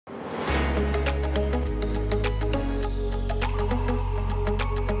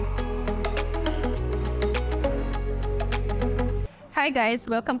Hi guys,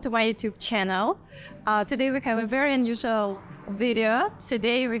 welcome to my YouTube channel. Today we have a very unusual video.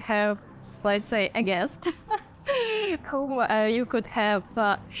 Today we have, let's say, a guest who you could have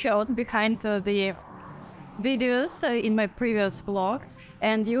showed behind the videos in my previous vlogs.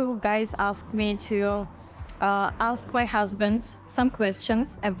 And you guys asked me to ask my husband some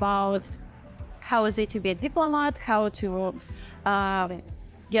questions about how is it to be a diplomat, how to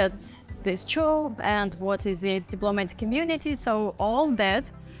get this job, and what is the diplomatic community. So all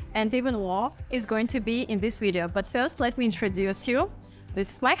that and even more is going to be in this video. But first, let me introduce you.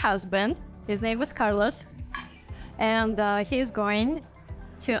 This is my husband. His name is Carlos, and he is going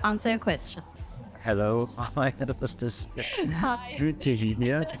to answer your questions. Hello, hi, Anastasiia. Hi. Good to be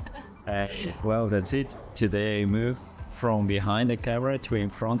here. Well, that's it. Today I move from behind the camera to in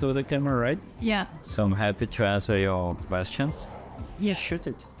front of the camera, right? Yeah. So I'm happy to answer your questions. Yeah. Shoot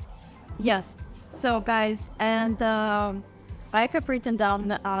it. Yes. So guys, and I have written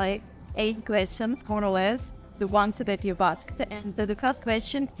down 8 questions, more or less, the ones that you've asked. And the first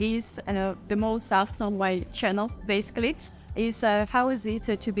question is the most asked on my channel, basically, is how is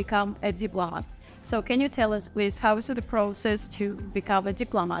it to become a diplomat? So can you tell us, please, how is the process to become a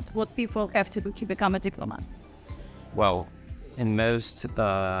diplomat? What people have to do to become a diplomat? Well, in most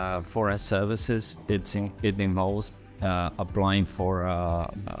foreign services, it involves applying for a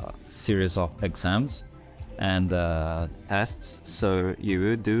series of exams and tests. So you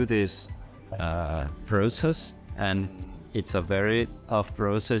will do this process, and it's a very tough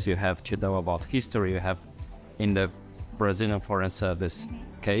process. You have to know about history. You have, in the Brazilian Foreign Service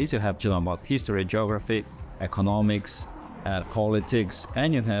case, you have to know about history, geography, economics, politics,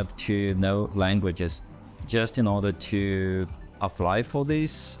 and you have to know languages. Just in order to apply for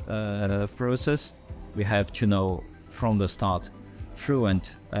this process, we have to know from the start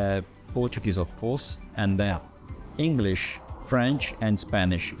fluent Portuguese, of course, and then English, French, and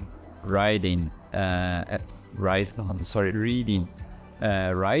Spanish. Reading,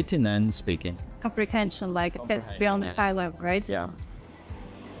 writing and speaking. Comprehension, like a test beyond the high level, right? Yeah.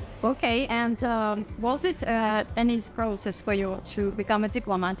 Okay, and was it an easy process for you to become a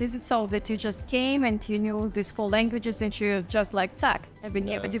diplomat? Is it so that you just came and you knew these 4 languages and you just like tack and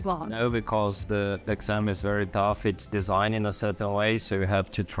became a diplomat? No, because the exam is very tough. It's designed in a certain way, so you have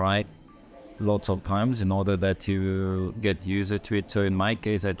to try lots of times in order that you get used to it. So in my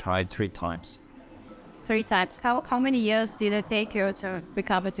case, I tried 3 times. 3 times. How many years did it take you to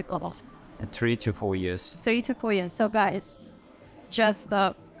become a diplomat? 3 to 4 years. 3 to 4 years. So guys, just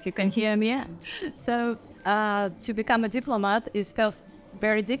if you can hear me. So to become a diplomat is first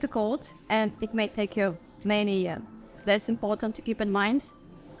very difficult, and it may take you many years. That's important to keep in mind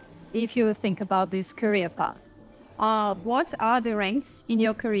if you think about this career path. What are the ranks in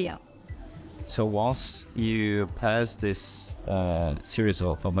your career? So once you pass this series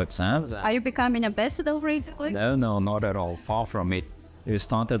of exams... Are you becoming ambassador recently? No, not at all. Far from it. You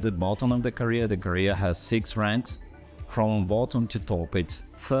start at the bottom of the career. The career has 6 ranks. From bottom to top, it's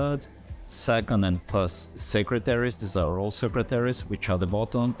 3rd, 2nd, and 1st secretaries. These are all secretaries, which are the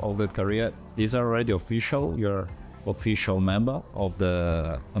bottom of the career. These are already official. You're official member of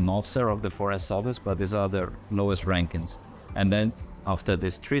an officer of the Foreign Service, but these are the lowest rankings. And then after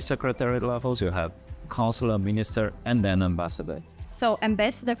these 3 secretary levels, you have counselor, minister, and then ambassador. So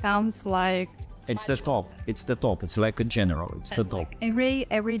ambassador counts like... It's the top. It's the top. It's like a general. It's the top.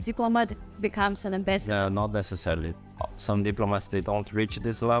 Every diplomat becomes an ambassador? No, not necessarily. Some diplomats, they don't reach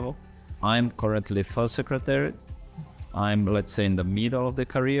this level. I'm currently 1st secretary. I'm, let's say, in the middle of the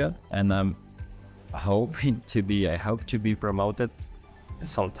career, and I'm hoping to be, I hope to be promoted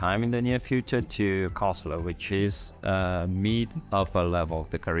sometime in the near future to counselor, which is mid-upper level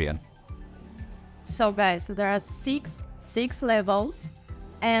of the career. So guys, there are six levels,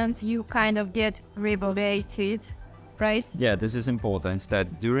 and you kind of get reevaluated, right? Yeah, this is important. It's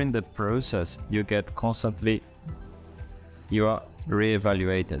that during the process, you get constantly, you are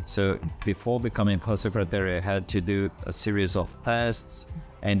re-evaluated. So before becoming 1st secretary, I had to do a series of tests,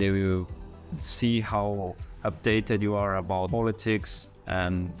 and they will see how updated you are about politics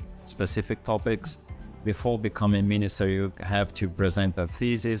and specific topics. Before becoming minister, you have to present a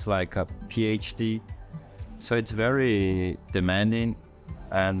thesis, like a PhD. So it's very demanding.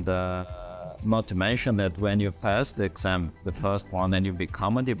 And not to mention that when you pass the exam, the first one, and you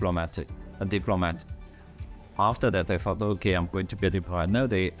become a diplomat. After that, I thought, okay, I'm going to be a diplomat. No,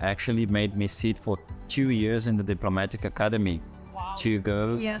 they actually made me sit for 2 years in the diplomatic academy. Wow. To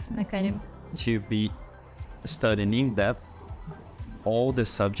go to be studying in depth all the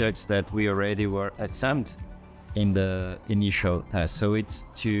subjects that we already were examined in the initial test. So it's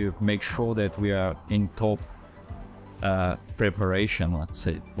to make sure that we are in top preparation, let's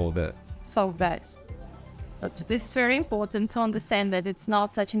say, for the. So guys, but this is very important to understand that it's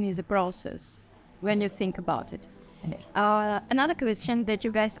not such an easy process when you think about it. Another question that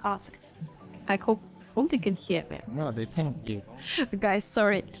you guys asked, I hope they can hear me. No, they can't hear. Guys,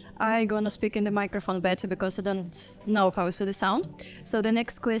 sorry, I'm gonna speak in the microphone better because I don't know how to the sound. So the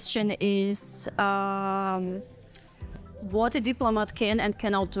next question is, what a diplomat can and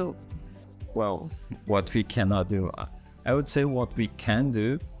cannot do? Well, what we cannot do, I would say what we can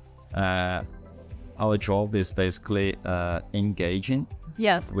do, our job is basically engaging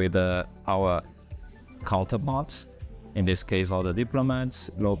with our counterparts, in this case all the diplomats,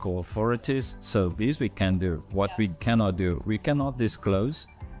 local authorities. So this we can do. What we cannot do, we cannot disclose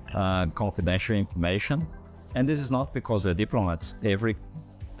confidential information. And this is not because we're diplomats. Every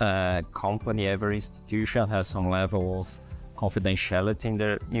company, every institution has some level of confidentiality in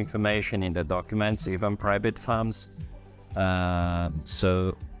their information, in the documents, even private firms.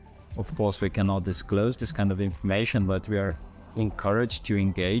 So of course we cannot disclose this kind of information, but we are encouraged to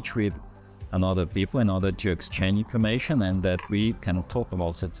engage with another people in order to exchange information and that we can talk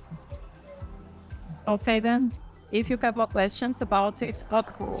about it. Okay then, if you have more questions about it,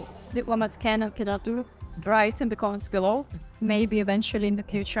 what diplomats can and cannot do, write in the comments below. Maybe eventually in the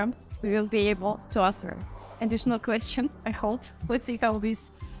future we will be able to answer additional questions, I hope. Let's see how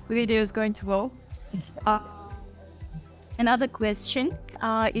this video is going to go. Another question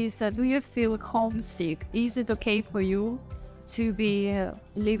is, do you feel homesick? Is it okay for you to be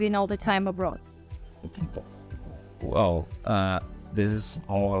living all the time abroad? Well, this is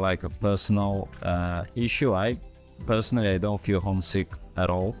all like a personal issue. I don't feel homesick at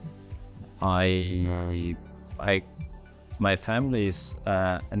all. My family is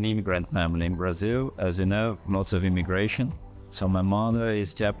an immigrant family in Brazil, as you know, lots of immigration. So my mother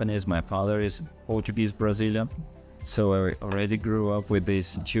is Japanese, my father is Portuguese Brazilian. So I already grew up with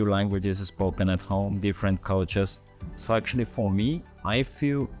these two languages spoken at home, different cultures. So actually for me, I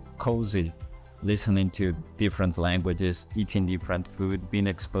feel cozy listening to different languages, eating different food, being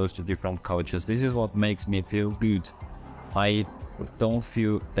exposed to different cultures. This is what makes me feel good. I don't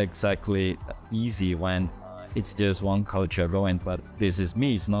feel exactly easy when it's just one culture going, but this is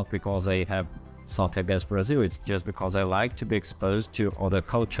me. It's not because I have something against Brazil, it's just because I like to be exposed to other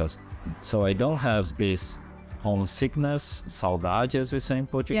cultures. So I don't have this homesickness, saudade, as we say in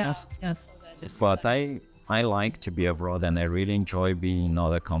Portuguese. Yes. But I like to be abroad and I really enjoy being in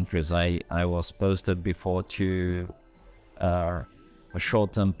other countries. I was posted before to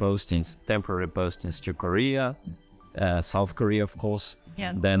short-term postings, temporary postings to Korea, South Korea, of course.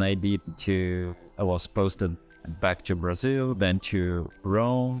 Yes. Then I was posted back to Brazil, then to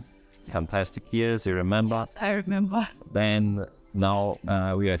Rome. Fantastic years, you remember? Yes, I remember. Then now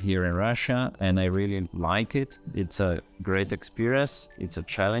we are here in Russia and I really like it. It's a great experience. It's a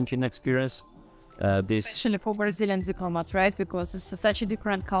challenging experience. Especially for Brazilian diplomat, right? Because it's such a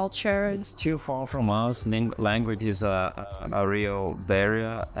different culture. It's too far from us. Language is a real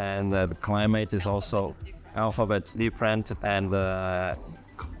barrier, and the climate is also alphabet's different, and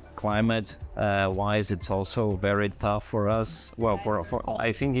climate wise it's also very tough for us. Well, for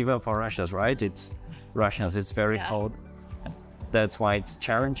I think even for Russians, right? It's very cold. That's why it's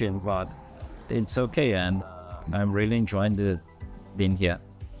challenging, but it's okay, and I'm really enjoying being here.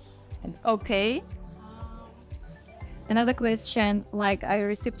 Okay. Another question, like I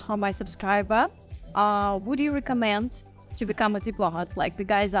received from my subscriber, would you recommend to become a diplomat? Like the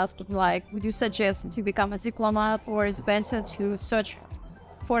guys asked, like, would you suggest to become a diplomat, or is it better to search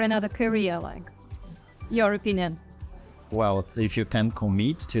for another career? Like, your opinion? Well, if you can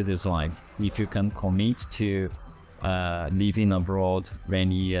commit to this life, if you can commit to living abroad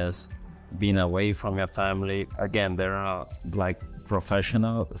many years, being away from your family, again, there are like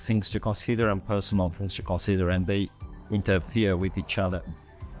professional things to consider and personal things to consider, and they interfere with each other.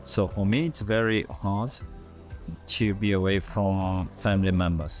 So for me, it's very hard to be away from family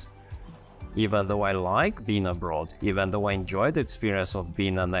members. Even though I like being abroad, even though I enjoy the experience of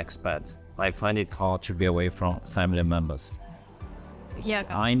being an expat, I find it hard to be away from family members. Yeah.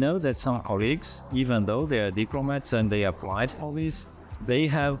 I know that some colleagues, even though they are diplomats and they applied for this, they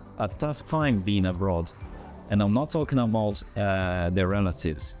have a tough time being abroad. And I'm not talking about their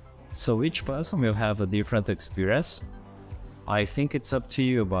relatives. So each person will have a different experience. I think it's up to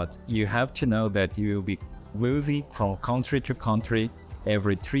you, but you have to know that you will be moving from country to country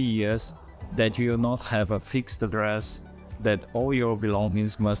every 3 years, that you will not have a fixed address, that all your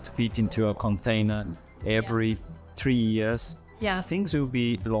belongings must fit into a container every 3 years. Yeah. Things will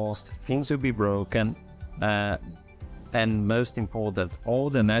be lost, things will be broken. And most important, all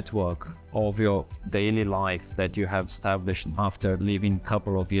the network of your daily life that you have established after living a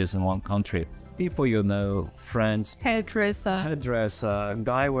couple of years in one country. People you know, friends, hairdresser,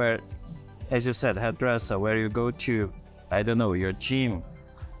 guy where, as you said, hairdresser, where you go to, I don't know, your gym,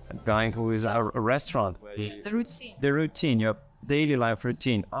 a guy who is a restaurant. The routine, your daily life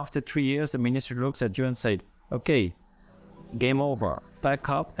routine. After 3 years, the ministry looks at you and said, okay, game over, pack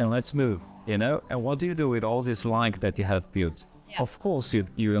up and let's move. You know, and what do you do with all this life that you have built? Yeah. Of course,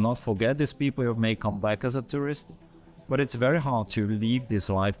 you will not forget these people. You may come back as a tourist, but it's very hard to leave this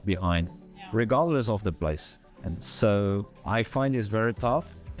life behind, regardless of the place. And so I find this very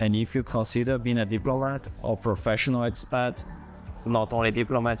tough. And if you consider being a diplomat or professional expat, not only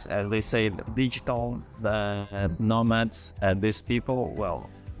diplomats, as they say, digital nomads, and these people, well,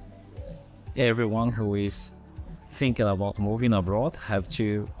 everyone who is thinking about moving abroad have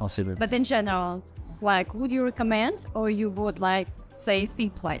to consider. But in general, like, would you recommend, or you would like say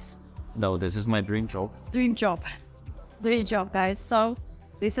think twice? No, this is my dream job. Dream job, guys. So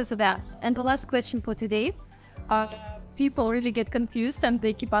this is that. And the last question for today: people really get confused and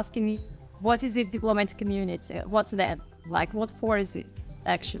they keep asking me, "What is it, diplomatic community? What's that? Like, what for is it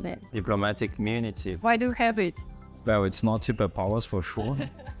actually?" Diplomatic community. Why do you have it? Well, it's not superpowers for sure.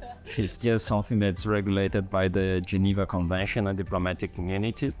 It's just something that's regulated by the Geneva Convention on Diplomatic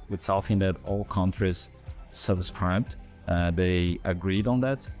Community. It's something that all countries subscribed. They agreed on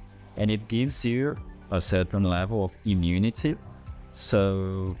that. And it gives you a certain level of immunity.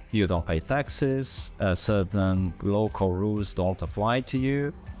 So you don't pay taxes, certain local rules don't apply to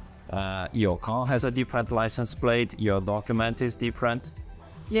you. Your car has a different license plate, your document is different.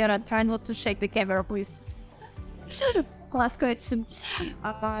 Yeah, try not to shake the camera, please. Last question.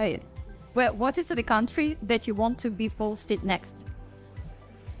 Well, what is the country that you want to be posted next?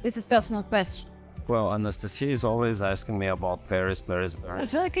 This is personal question. Well, Anastasiia is always asking me about Paris.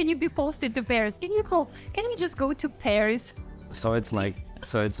 Can you be posted to Paris? Can you just go to Paris? So it's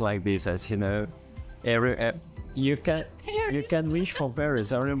like this, as you know, you can wish for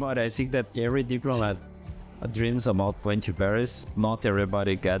Paris. Everybody, I think that every diplomat dreams about going to Paris. Not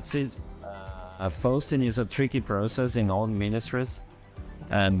everybody gets it. Posting is a tricky process in all ministries,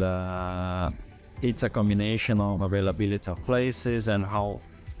 and it's a combination of availability of places and how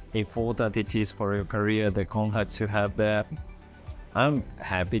important it is for your career, the contacts you have there. I'm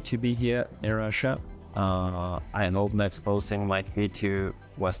happy to be here in Russia. I hope next posting might be to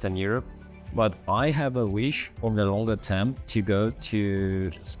Western Europe, but I have a wish on the longer term to go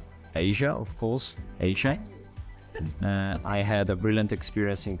to Asia, of course, Asia. I had a brilliant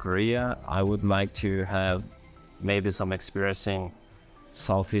experience in Korea. I would like to have maybe some experience in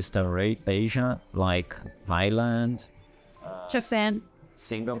Southeastern Asia, like Thailand, Japan,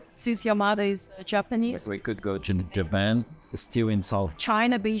 Singapore. Since your mother is Japanese. We could go to Japan, still in South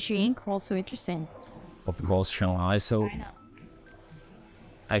China, Beijing, also interesting. Of course, Shanghai. So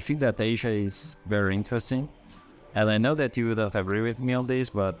I think that Asia is very interesting. And I know that you would not agree with me on this,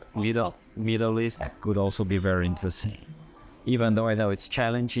 but Middle East could also be very interesting. Even though I know it's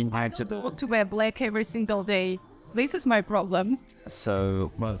challenging. I don't want to wear black every single day. This is my problem.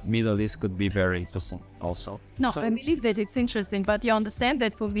 So, well, Middle East could be very interesting also. No, I believe that it's interesting, but you understand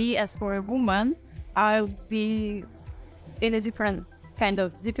that for me, as for a woman, I'll be in a different kind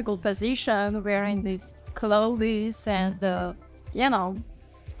of difficult position, wearing these clothes and, you know,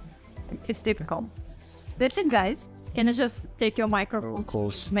 it's difficult. That's it, guys. Can I just take your microphone? Of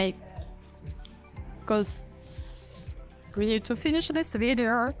course. Because we need to finish this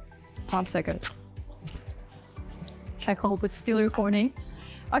video. 1 second. I hope it's still recording.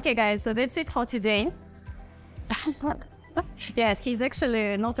 Okay, guys, so that's it for today. Yes, he's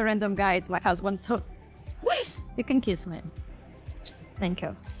actually not a random guy, it's my husband, so you can kiss me. Thank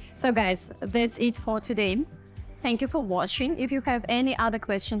you. So, guys, that's it for today. Thank you for watching. If you have any other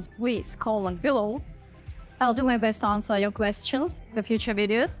questions, please comment below. I'll do my best to answer your questions in the future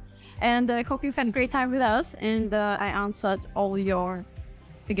videos. And I hope you had a great time with us, and I answered all your,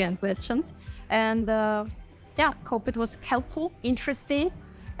 again, questions. And yeah, hope it was helpful, interesting,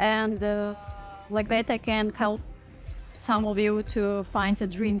 and like that I can help some of you to find a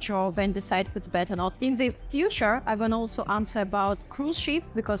dream job and decide if it's better or not. In the future, I will also answer about cruise ship,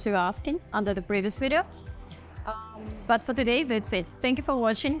 because you were asking under the previous video. But for today, that's it. Thank you for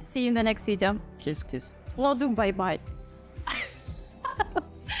watching. See you in the next video. Kiss, kiss. Well, do bye-bye.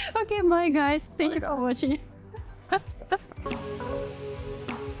 Okay, bye guys. Thank you for watching.